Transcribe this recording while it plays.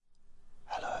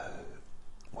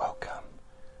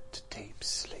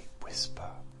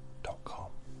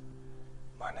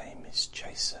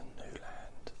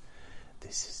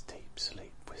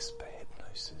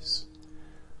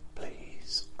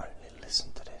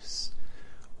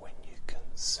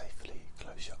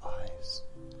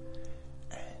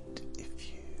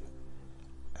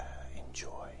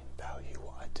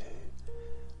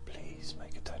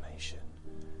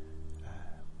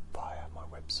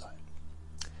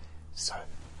So,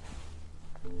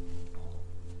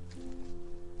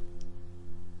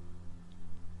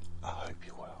 I hope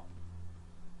you're well.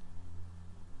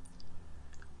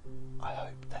 I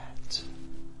hope that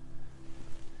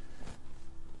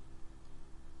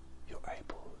you're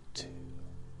able to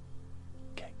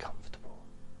get comfortable.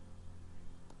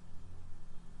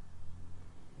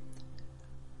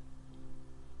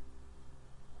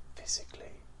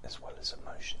 Physically as well as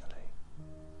emotionally.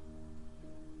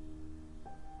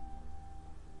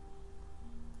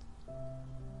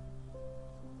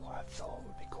 What I thought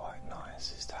would be quite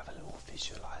nice is to have a little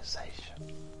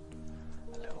visualization,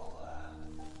 a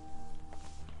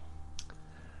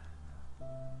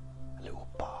little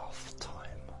bath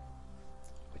time,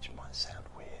 which might sound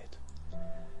weird.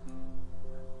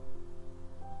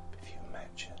 If you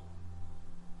imagine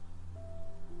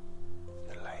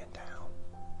you're laying down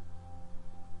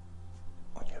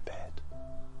on your bed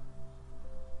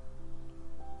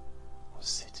or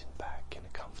sitting back in a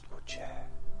comfortable chair,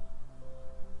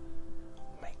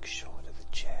 make sure that the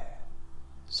chair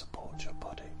supports your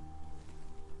body.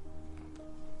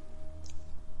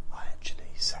 I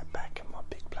actually sat back in my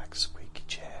big black squeaky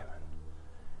chair and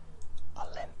I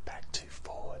leant back too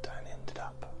forward and ended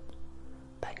up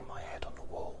banging my head on the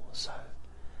wall, so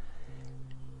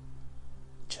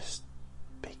just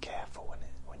be careful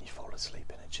when you fall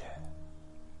asleep in a chair.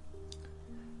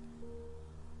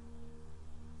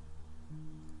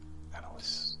 And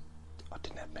I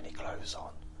didn't have many clothes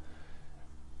on,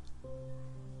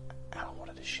 and I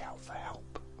wanted to shout for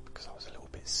help because I was a little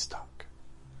bit stuck.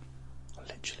 I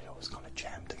was kind of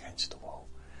jammed against the wall,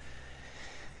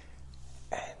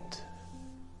 and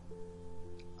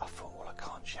I thought, well, I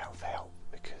can't shout for help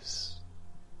because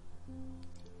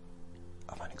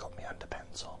I've only got my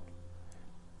underpants on.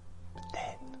 But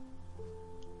then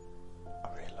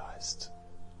I realised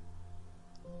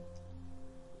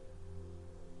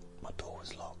my door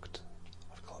was locked.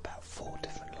 I've got about 4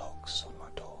 different locks on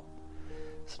my door,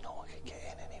 so no one could get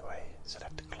in anyway, so I'd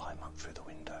have to climb up through the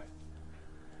window,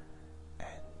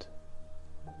 and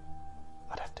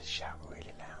I'd have to shout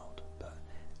really loud, but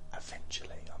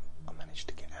eventually I managed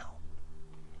to get out.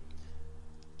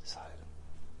 So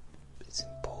it's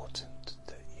important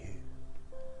that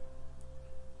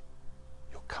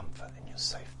your comfort and your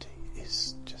safety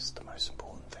is just the most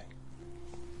important thing.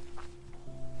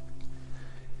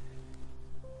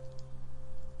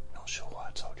 Not sure why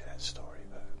I told you that story,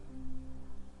 but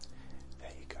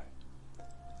there you go.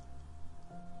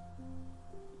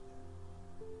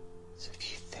 So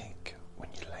if you think when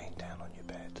you're laying down on your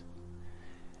bed,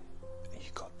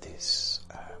 you've got this,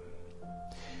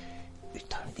 you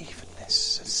don't even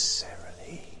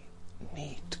necessarily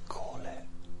need to call it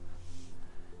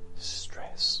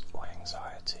stress or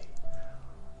anxiety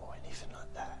or anything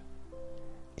like that.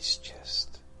 It's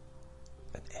just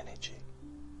an energy.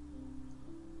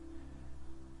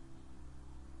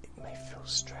 It may feel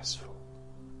stressful,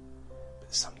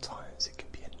 but sometimes it can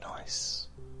be a nice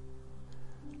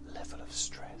level of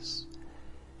stress.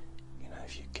 You know,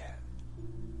 if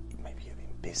maybe you've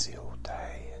been busy all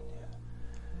day and you're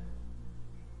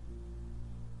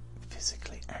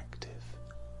physically active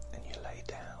and you lay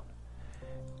down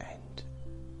and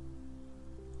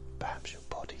perhaps your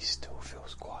body still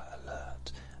feels quite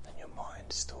alert and your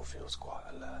mind still feels quite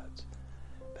alert,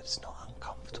 but it's not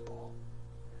uncomfortable,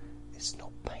 it's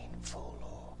not painful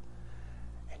or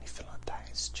anything like that.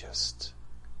 It's just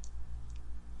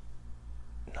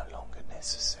no longer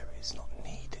necessary, it's not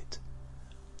needed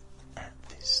at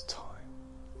this time.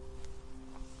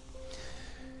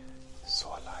 So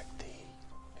I like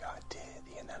the idea,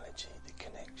 the analogy, the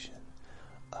connection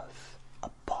of a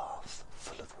bath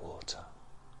full of water,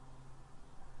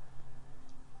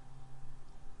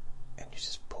 and you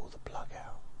just pull the plug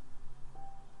out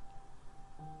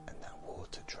and that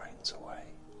water drains away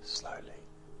slowly.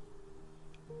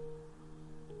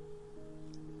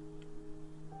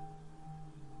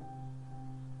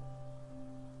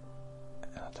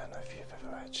 And I don't know if you've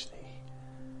ever actually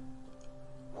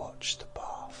watched a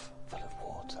bath full of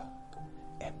water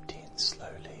emptying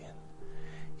slowly, and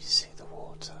you see the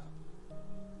water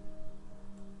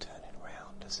turning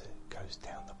round as it goes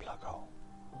down the plug hole.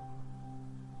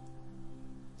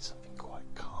 Something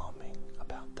quite calming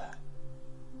about that,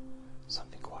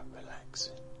 something quite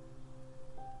relaxing.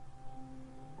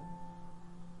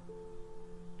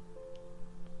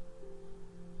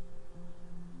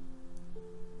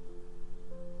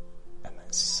 And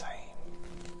that same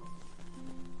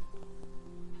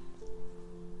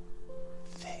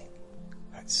thing,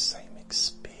 that same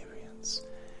experience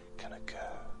can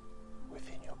occur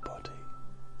within your body.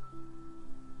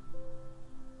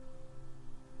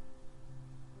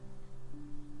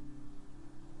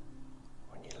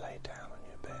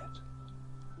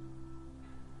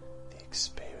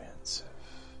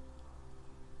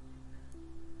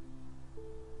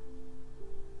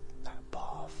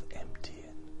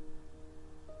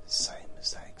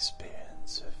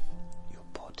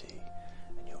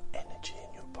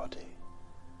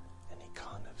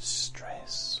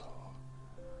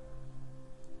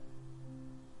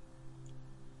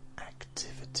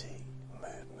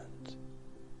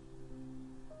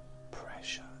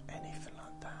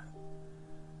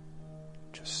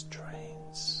 just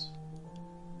drains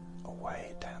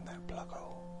away down that plug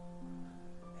hole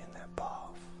in that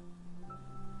bath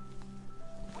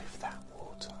with that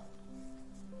water.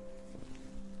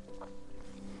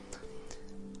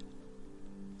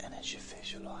 And as you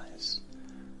visualize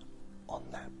on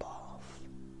that bath,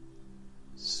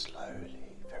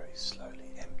 slowly, very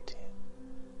slowly emptying,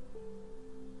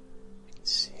 you can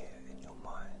see it in your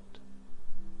mind.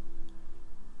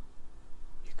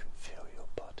 You can feel your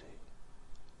body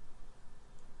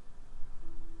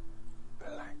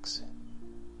relaxing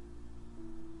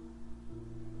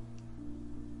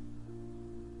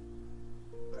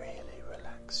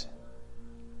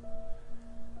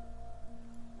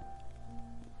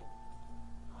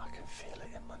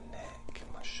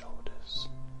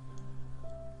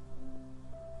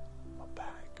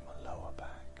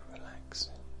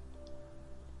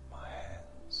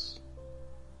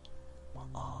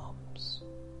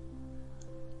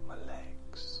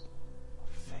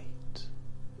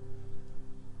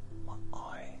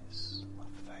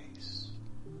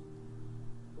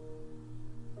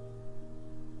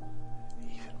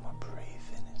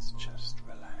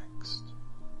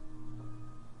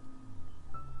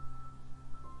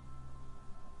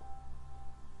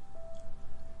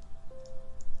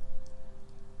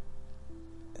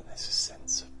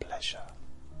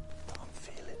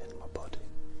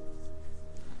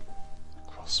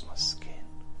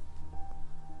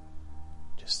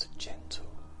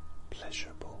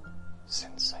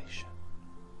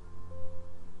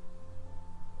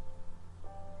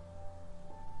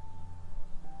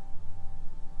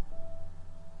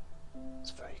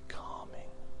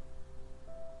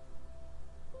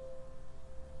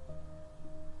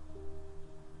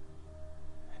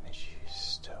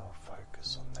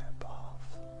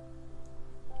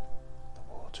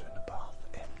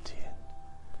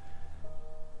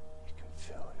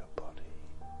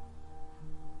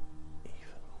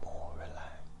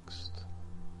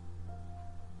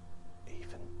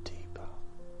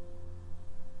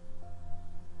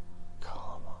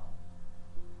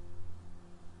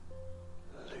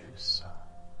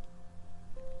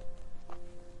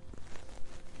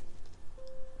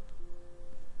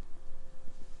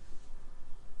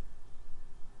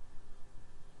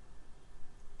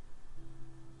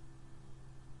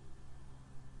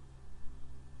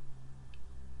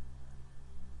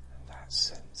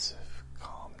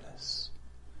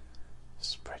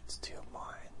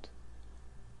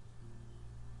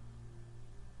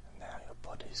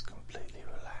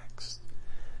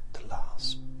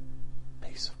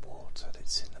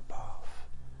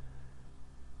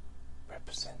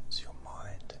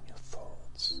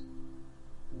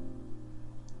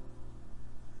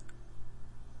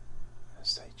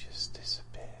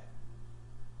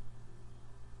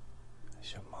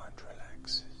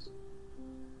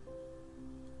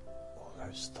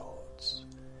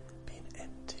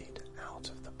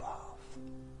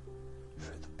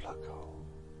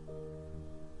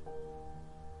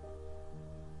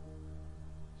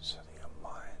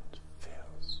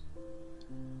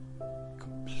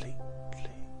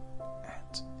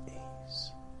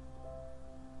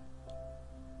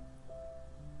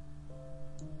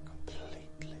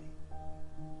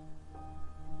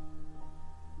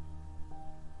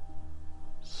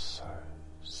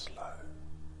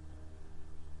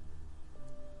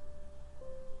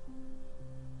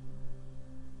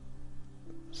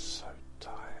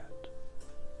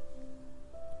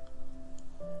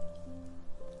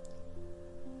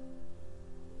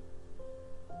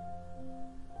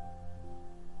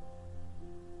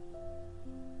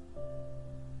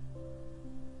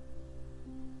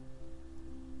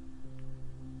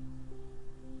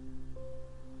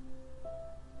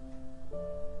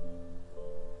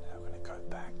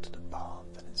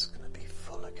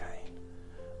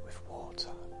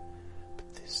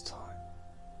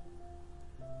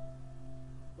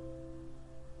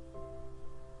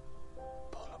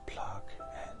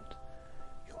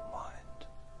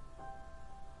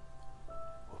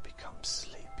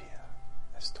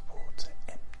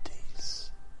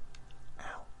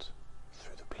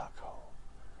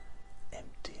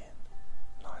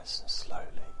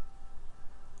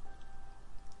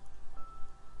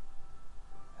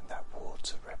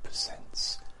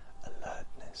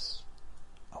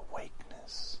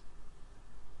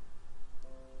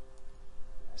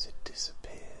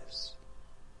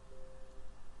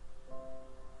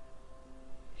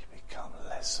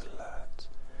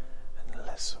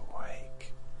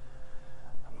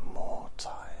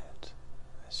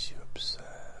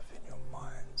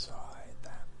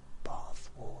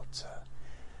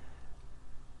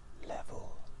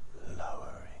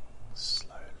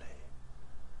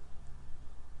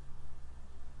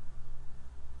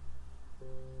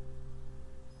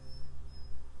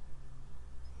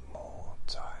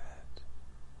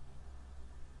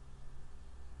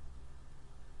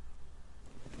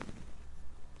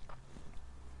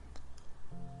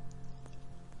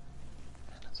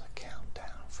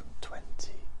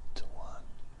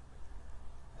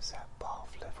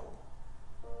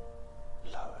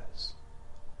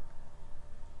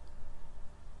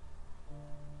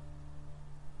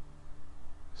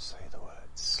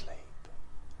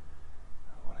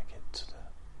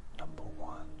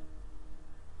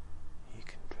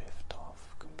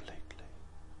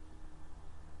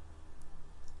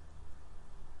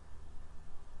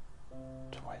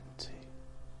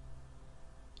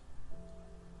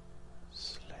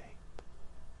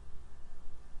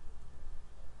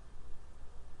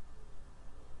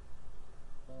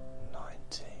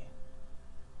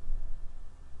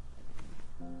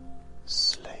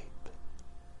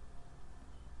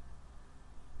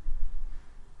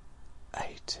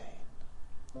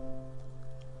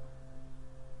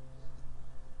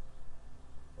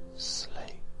sleep.